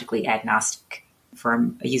methodologically agnostic.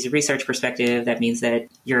 From a user research perspective, that means that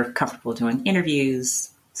you're comfortable doing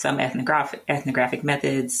interviews, some ethnographic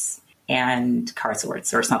methods, and card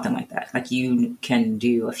sorts or something like that. Like, you can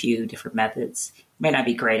do a few different methods. You may not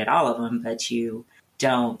be great at all of them, but you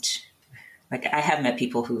don't. Like, I have met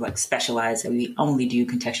people who specialize that we only do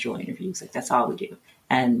contextual interviews. Like, that's all we do.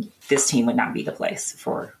 And this team would not be the place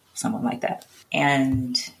for someone like that.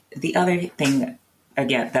 And the other thing,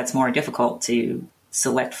 again, that's more difficult to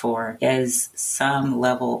select for is some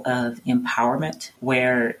level of empowerment,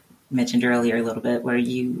 where, mentioned earlier a little bit, where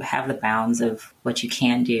you have the bounds of what you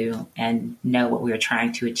can do and know what we are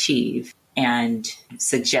trying to achieve, and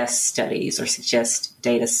suggest studies or suggest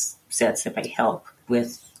data sets that may help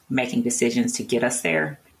with making decisions to get us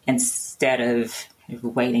there, instead of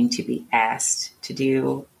waiting to be asked to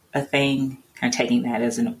do a thing, kind of taking that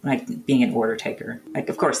as being an order taker. Like,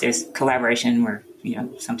 of course, there's collaboration where,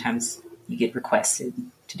 sometimes you get requested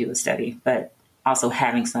to do a study, but also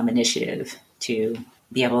having some initiative to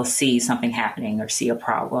be able to see something happening or see a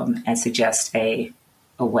problem and suggest a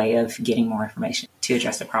way of getting more information to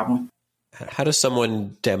address the problem. How does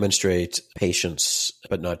someone demonstrate patience,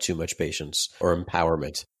 but not too much patience, or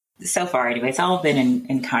empowerment? So far, anyway, it's all been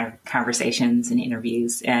in conversations and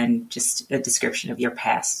interviews and just a description of your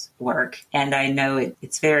past work. And I know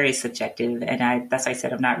it's very subjective. And that's why I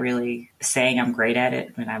said I'm not really saying I'm great at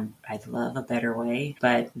it, but I'd love a better way.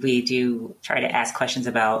 But we do try to ask questions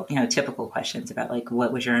about, typical questions about like,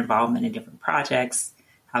 what was your involvement in different projects?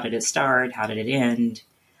 How did it start? How did it end?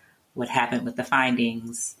 What happened with the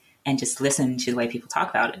findings? And just listen to the way people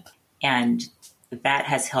talk about it. And that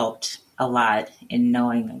has helped a lot in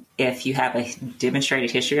knowing if you have a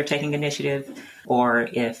demonstrated history of taking initiative or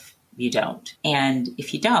if you don't. And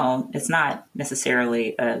if you don't, it's not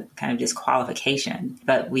necessarily a kind of disqualification,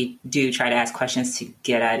 but we do try to ask questions to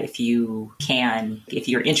get at if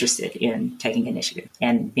you're interested in taking initiative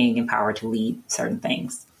and being empowered to lead certain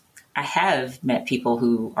things. I have met people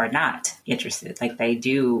who are not interested. Like they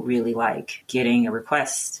do really like getting a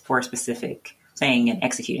request for a specific thing and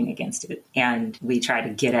executing against it. And we try to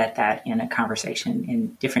get at that in a conversation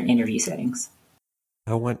in different interview settings.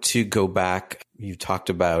 I want to go back. You talked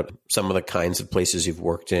about some of the kinds of places you've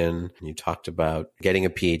worked in. You talked about getting a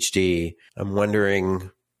PhD. I'm wondering,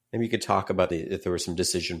 maybe you could talk about if there were some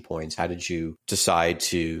decision points. How did you decide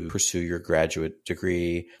to pursue your graduate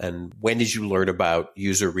degree? And when did you learn about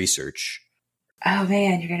user research? Oh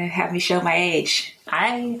man, you're going to have me show my age.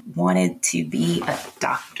 I wanted to be a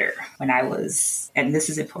doctor when I was, and this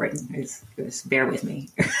is important, just bear with me.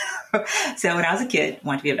 So when I was a kid, I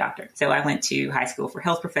wanted to be a doctor. So I went to high school for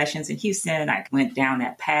health professions in Houston. I went down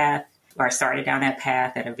that path, or I started down that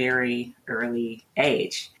path at a very early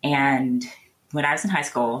age. And when I was in high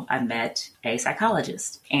school, I met a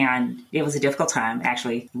psychologist, and it was a difficult time.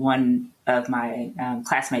 Actually, one of my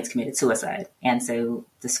classmates committed suicide. And so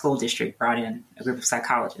the school district brought in a group of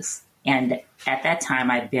psychologists. And at that time,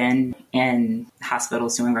 I'd been in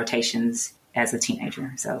hospitals doing rotations as a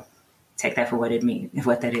teenager. So take that for what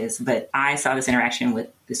that is. But I saw this interaction with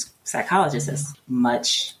this psychologist as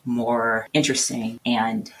much more interesting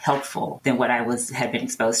and helpful than what I had been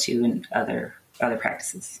exposed to in other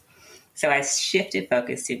practices. So I shifted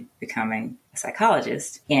focus to becoming a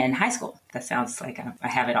psychologist in high school. That sounds like I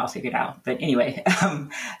have it all figured out. But anyway,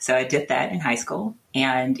 so I did that in high school.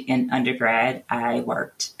 And in undergrad, I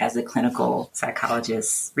worked as a clinical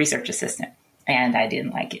psychologist research assistant. And I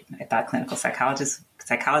didn't like it. I thought clinical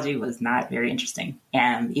psychology was not very interesting.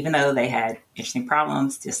 And even though they had interesting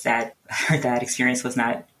problems, just that experience was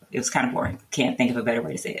not. It was kind of boring. Can't think of a better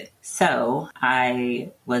way to say it. So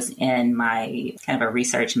I was in my kind of a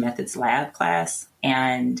research methods lab class,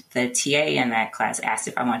 and the TA in that class asked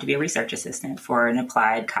if I wanted to be a research assistant for an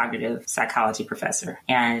applied cognitive psychology professor.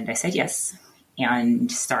 And I said yes,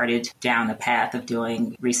 and started down the path of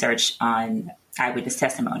doing research on eyewitness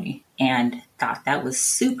testimony, and thought that was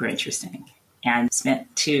super interesting. And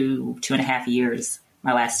spent two and a half years,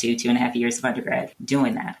 my last two and a half years of undergrad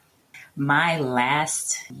doing that. My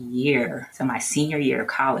last year, so my senior year of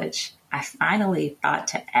college, I finally thought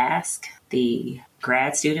to ask the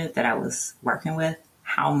grad student that I was working with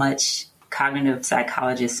how much cognitive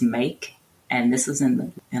psychologists make. And this was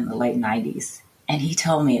in the late 90s. And he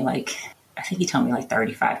told me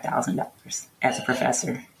 $35,000 as a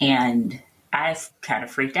professor. And I kind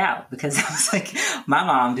of freaked out because I was like, my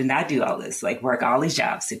mom did not do all this, like work all these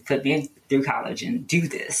jobs to put me through college and do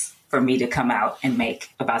this for me to come out and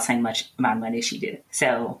make about the same much amount of money as she did.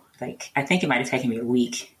 So I think it might have taken me a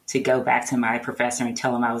week to go back to my professor and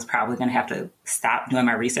tell him I was probably going to have to stop doing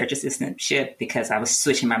my research assistantship because I was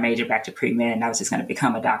switching my major back to pre-med and I was just going to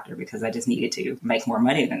become a doctor because I just needed to make more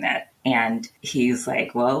money than that. And he was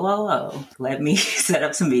like, whoa, let me set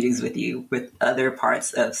up some meetings with you with other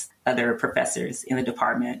parts of other professors in the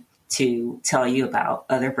department to tell you about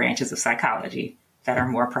other branches of psychology that are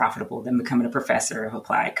more profitable than becoming a professor of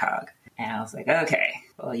applied cog. And I was like, okay,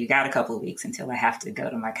 well, you got a couple of weeks until I have to go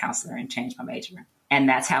to my counselor and change my major. And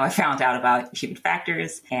that's how I found out about human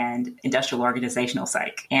factors and industrial organizational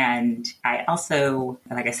psych. And I also,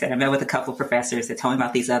 like I said, I met with a couple of professors that told me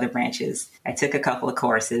about these other branches. I took a couple of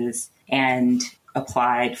courses and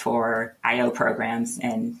applied for IO programs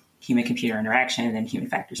and human-computer interaction and human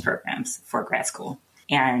factors programs for grad school.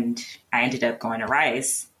 And I ended up going to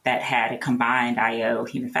Rice that had a combined IO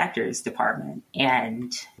human factors department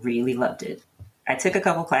and really loved it. I took a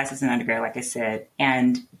couple classes in undergrad, like I said,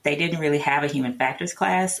 and they didn't really have a human factors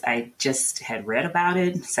class. I just had read about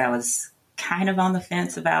it. So I was kind of on the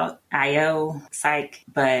fence about IO psych,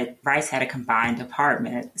 but Rice had a combined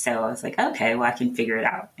department. So I was like, okay, well, I can figure it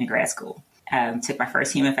out in grad school. Took my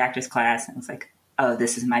first human factors class and was like, oh,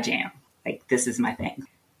 this is my jam. Like, this is my thing.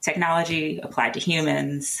 Technology applied to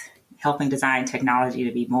humans, helping design technology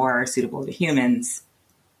to be more suitable to humans.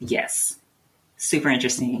 Yes. Super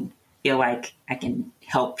interesting. Feel like I can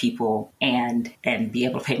help people and be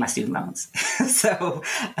able to pay my student loans. So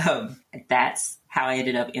that's how I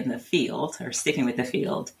ended up in the field, or sticking with the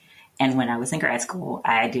field. And when I was in grad school,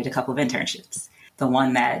 I did a couple of internships. The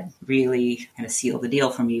one that really kind of sealed the deal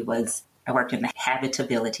for me was I worked in the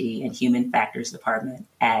Habitability and Human Factors Department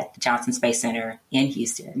at Johnson Space Center in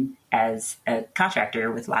Houston as a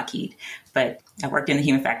contractor with Lockheed. But I worked in the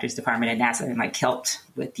Human Factors Department at NASA and like helped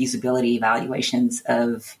with usability evaluations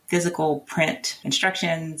of physical print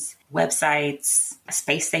instructions, websites,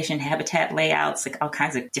 space station habitat layouts, like all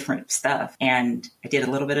kinds of different stuff. And I did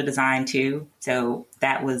a little bit of design too. So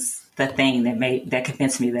that was the thing that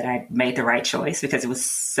convinced me that I made the right choice, because it was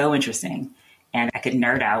so interesting. And I could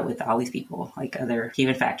nerd out with all these people, like other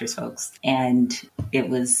human factors folks. And it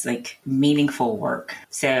was like meaningful work.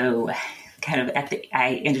 So kind of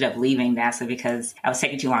I ended up leaving NASA because I was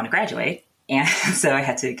taking too long to graduate. And so I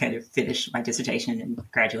had to kind of finish my dissertation and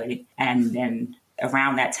graduate. And then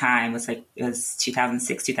around that time it was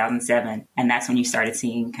 2006, 2007. And that's when you started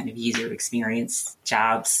seeing kind of user experience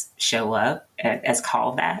jobs show up as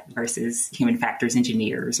called that versus human factors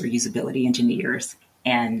engineers or usability engineers.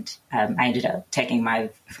 And I ended up taking my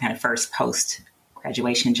kind of first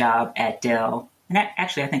post-graduation job at Dell. And I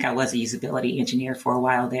think I was a usability engineer for a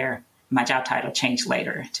while there. My job title changed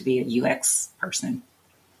later to be a UX person.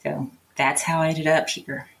 So that's how I ended up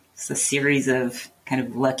here. It's a series of kind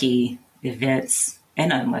of lucky events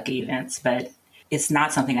and unlucky events, but it's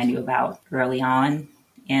not something I knew about early on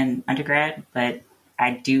in undergrad, but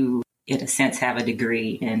I do, in a sense, have a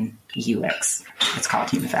degree in UX. It's called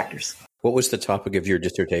human factors. What was the topic of your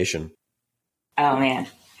dissertation? Oh, man.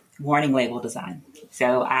 Warning label design.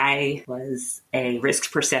 So I was a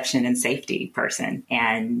risk perception and safety person,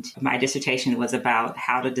 and my dissertation was about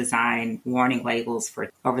how to design warning labels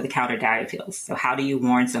for over-the-counter diet pills. So how do you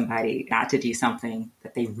warn somebody not to do something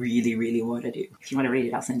that they really, really want to do? If you want to read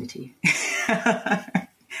it, I'll send it to you.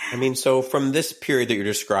 I mean, so from this period that you're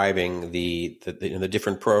describing, the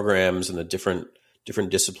different programs and the different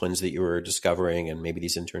disciplines that you were discovering and maybe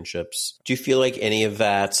these internships, do you feel like any of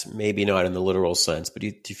that, maybe not in the literal sense, but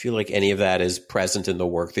do you feel like any of that is present in the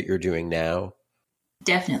work that you're doing now?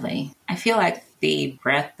 Definitely. I feel like the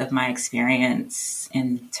breadth of my experience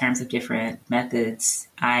in terms of different methods,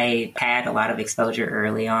 I had a lot of exposure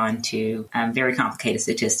early on to very complicated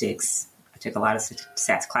statistics. I took a lot of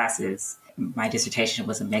stats classes. My dissertation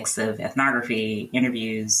was a mix of ethnography,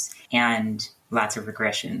 interviews, and lots of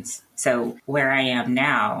regressions. So where I am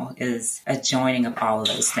now is a joining of all of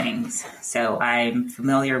those things. So I'm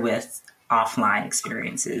familiar with offline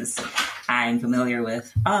experiences. I'm familiar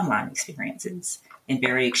with online experiences in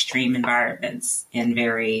very extreme environments, in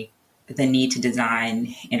the need to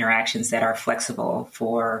design interactions that are flexible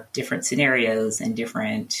for different scenarios and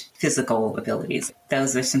different physical abilities.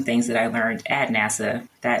 Those are some things that I learned at NASA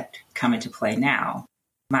that come into play now.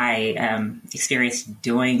 My experience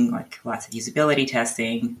doing like lots of usability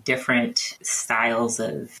testing, different styles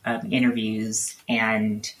of interviews,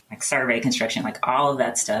 and like survey construction, like all of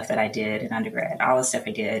that stuff that I did in undergrad, all the stuff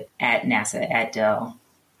I did at NASA, at Dell,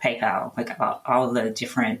 PayPal, like all of the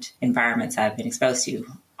different environments I've been exposed to,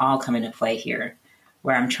 all come into play here,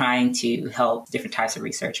 where I'm trying to help different types of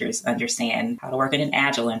researchers understand how to work in an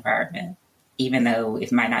agile environment, even though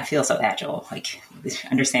it might not feel so agile, like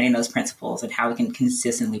understanding those principles and how we can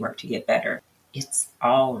consistently work to get better. It's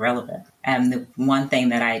all relevant. And the one thing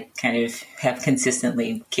that I kind of have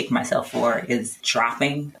consistently kicked myself for is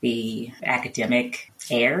dropping the academic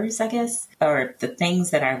errors, I guess, or the things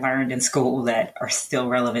that I learned in school that are still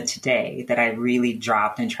relevant today that I really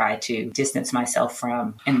dropped and tried to distance myself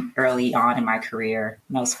from and early on in my career,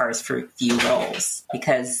 those first few roles,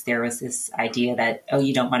 because there was this idea that, oh,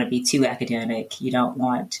 you don't want to be too academic. You don't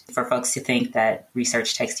want for folks to think that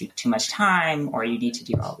research takes you too much time or you need to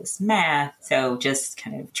do all this math. So just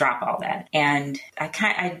kind of drop all that. And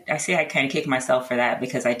I say I kind of kick myself for that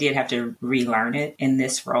because I did have to relearn it in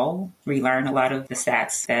this role, relearn a lot of the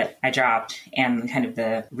stats that I dropped and kind of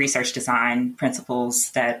the research design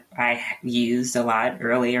principles that I used a lot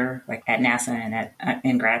earlier, like at NASA and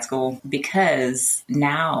in grad school, because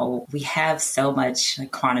now we have so much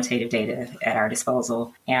like quantitative data at our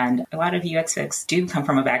disposal. And a lot of UX folks do come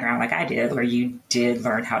from a background like I did, where you did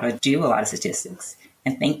learn how to do a lot of statistics.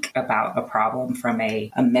 and think about a problem from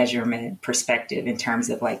a measurement perspective in terms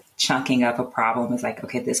of like chunking up a problem is like,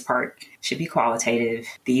 okay, this part should be qualitative.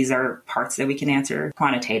 These are parts that we can answer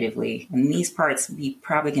quantitatively. And these parts we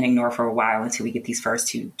probably can ignore for a while until we get these first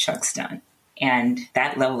two chunks done. And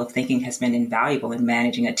that level of thinking has been invaluable in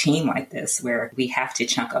managing a team like this, where we have to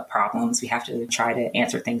chunk up problems. We have to try to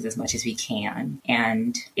answer things as much as we can.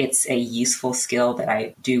 And it's a useful skill that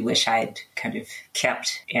I do wish I'd kind of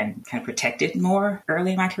kept and kind of protected more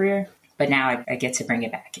early in my career. But now I get to bring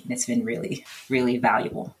it back, and it's been really, really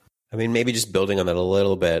valuable. I mean, maybe just building on that a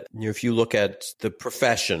little bit, if you look at the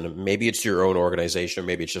profession, maybe it's your own organization, or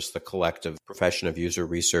maybe it's just the collective profession of user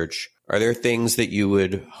research. Are there things that you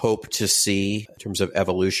would hope to see in terms of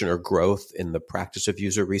evolution or growth in the practice of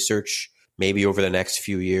user research, maybe over the next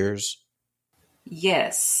few years?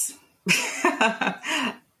 Yes.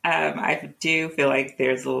 I do feel like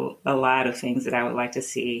there's a lot of things that I would like to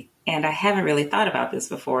see. And I haven't really thought about this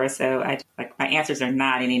before, so my answers are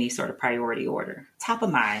not in any sort of priority order. Top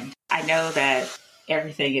of mind, I know that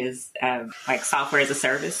everything is like software as a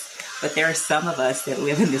service, but there are some of us that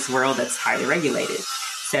live in this world that's highly regulated.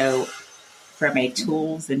 So from a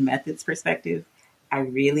tools and methods perspective, I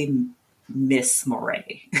really miss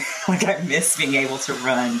Moray. Like I miss being able to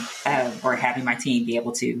run or having my team be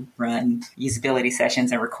able to run usability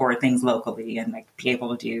sessions and record things locally and like be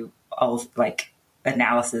able to do all like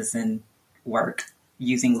analysis and work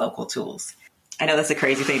using local tools. I know that's a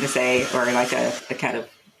crazy thing to say or like a kind of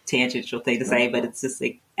tangential thing to say, but it's just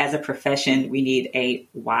like as a profession, we need a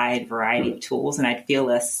wide variety of tools. And I feel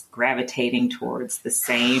us gravitating towards the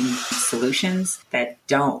same solutions that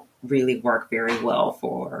don't really work very well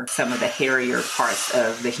for some of the hairier parts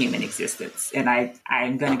of the human existence. And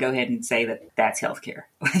I'm going to go ahead and say that that's healthcare.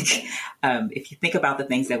 Like, if you think about the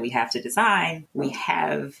things that we have to design,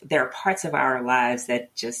 there are parts of our lives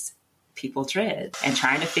that just people dread, and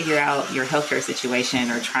trying to figure out your healthcare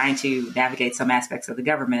situation or trying to navigate some aspects of the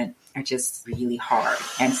government are just really hard.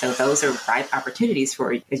 And so those are ripe opportunities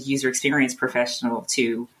for a user experience professional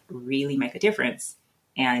to really make a difference.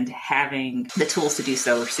 And having the tools to do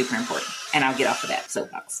so are super important. And I'll get off of that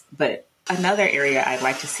soapbox. But another area I'd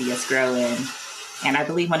like to see us grow in, and I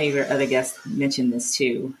believe one of your other guests mentioned this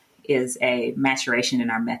too, is a maturation in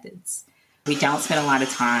our methods. We don't spend a lot of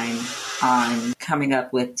time on coming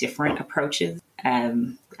up with different approaches.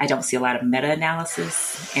 I don't see a lot of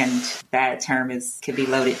meta-analysis, and that term can be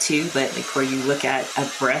loaded too, but like where you look at a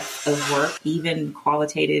breadth of work, even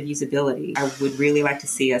qualitative usability, I would really like to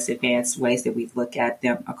see us advance ways that we look at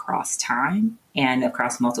them across time and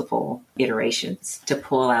across multiple iterations to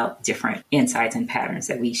pull out different insights and patterns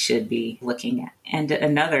that we should be looking at. And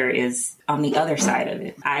another is on the other side of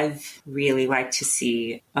it. I've really liked to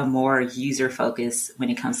see a more user focus when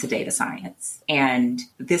it comes to data science. And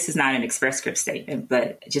this is not an Express Scripts statement,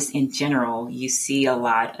 but just in general, you see a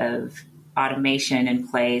lot of automation in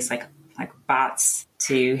place, like bots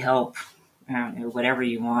to help, I don't know, whatever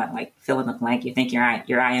you want, like fill in the blank. You think you're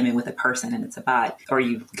IMing with a person and it's a bot, or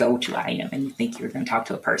you go to IM and you think you're going to talk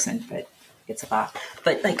to a person, but it's a bot.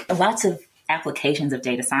 But like lots of applications of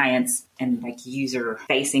data science and like user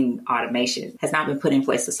facing automation has not been put in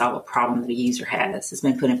place to solve a problem that a user has. It's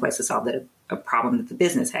been put in place to solve a problem that the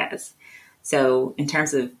business has. So in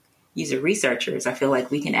terms of user researchers, I feel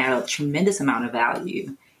like we can add a tremendous amount of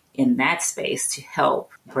value in that space to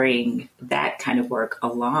help bring that kind of work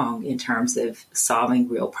along in terms of solving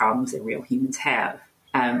real problems that real humans have.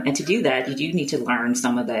 And to do that, you do need to learn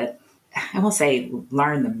some of that. I won't say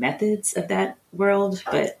learn the methods of that world,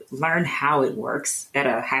 but learn how it works at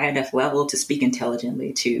a high enough level to speak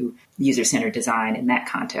intelligently to user-centered design in that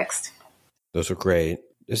context. Those are great.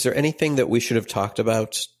 Is there anything that we should have talked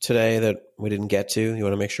about today that we didn't get to? You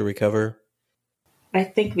want to make sure we cover? I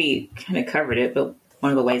think we kind of covered it, but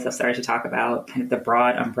one of the ways I've started to talk about kind of the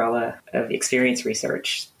broad umbrella of experience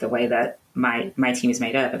research, the way that my team is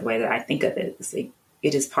made up and the way that I think of it is like,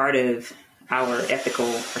 it is part of our ethical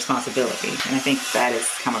responsibility. And I think that has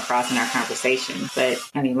come across in our conversation. But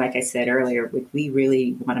I mean, like I said earlier, we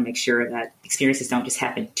really want to make sure that experiences don't just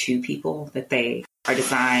happen to people, that they are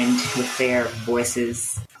designed with their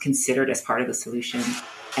voices considered as part of the solution,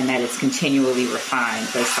 and that it's continually refined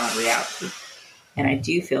based on reality. And I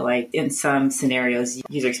do feel like in some scenarios,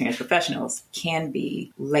 user experience professionals can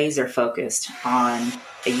be laser focused on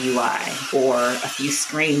a UI or a few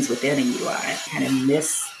screens within a UI, kind of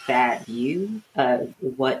miss that view of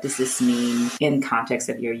what does this mean in context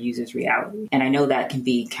of your user's reality. And I know that can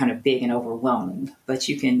be kind of big and overwhelming, but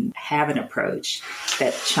you can have an approach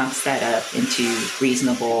that chunks that up into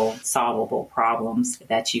reasonable, solvable problems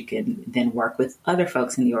that you can then work with other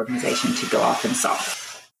folks in the organization to go off and solve.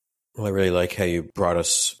 Well, I really like how you brought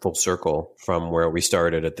us full circle from where we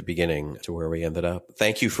started at the beginning to where we ended up.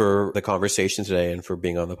 Thank you for the conversation today and for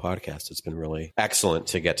being on the podcast. It's been really excellent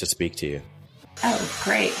to get to speak to you. Oh,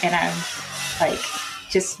 great. And I'm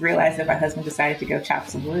just realized that my husband decided to go chop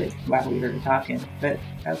some wood while we were talking, but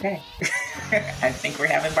okay. I think we're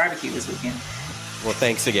having barbecue this weekend. Well,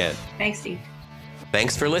 thanks again. Thanks, Steve.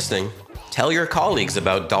 Thanks for listening. Tell your colleagues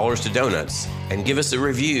about Dollars to Donuts and give us a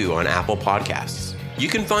review on Apple Podcasts. You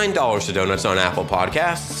can find Dollars to Donuts on Apple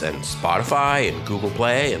Podcasts and Spotify and Google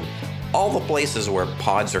Play and all the places where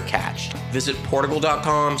pods are cached. Visit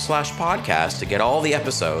portugal.com/podcast to get all the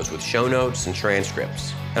episodes with show notes and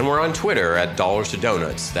transcripts. And we're on Twitter at Dollars to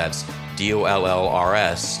Donuts. That's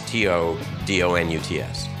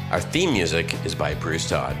DOLLRSTODONUTS. Our theme music is by Bruce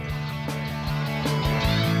Todd.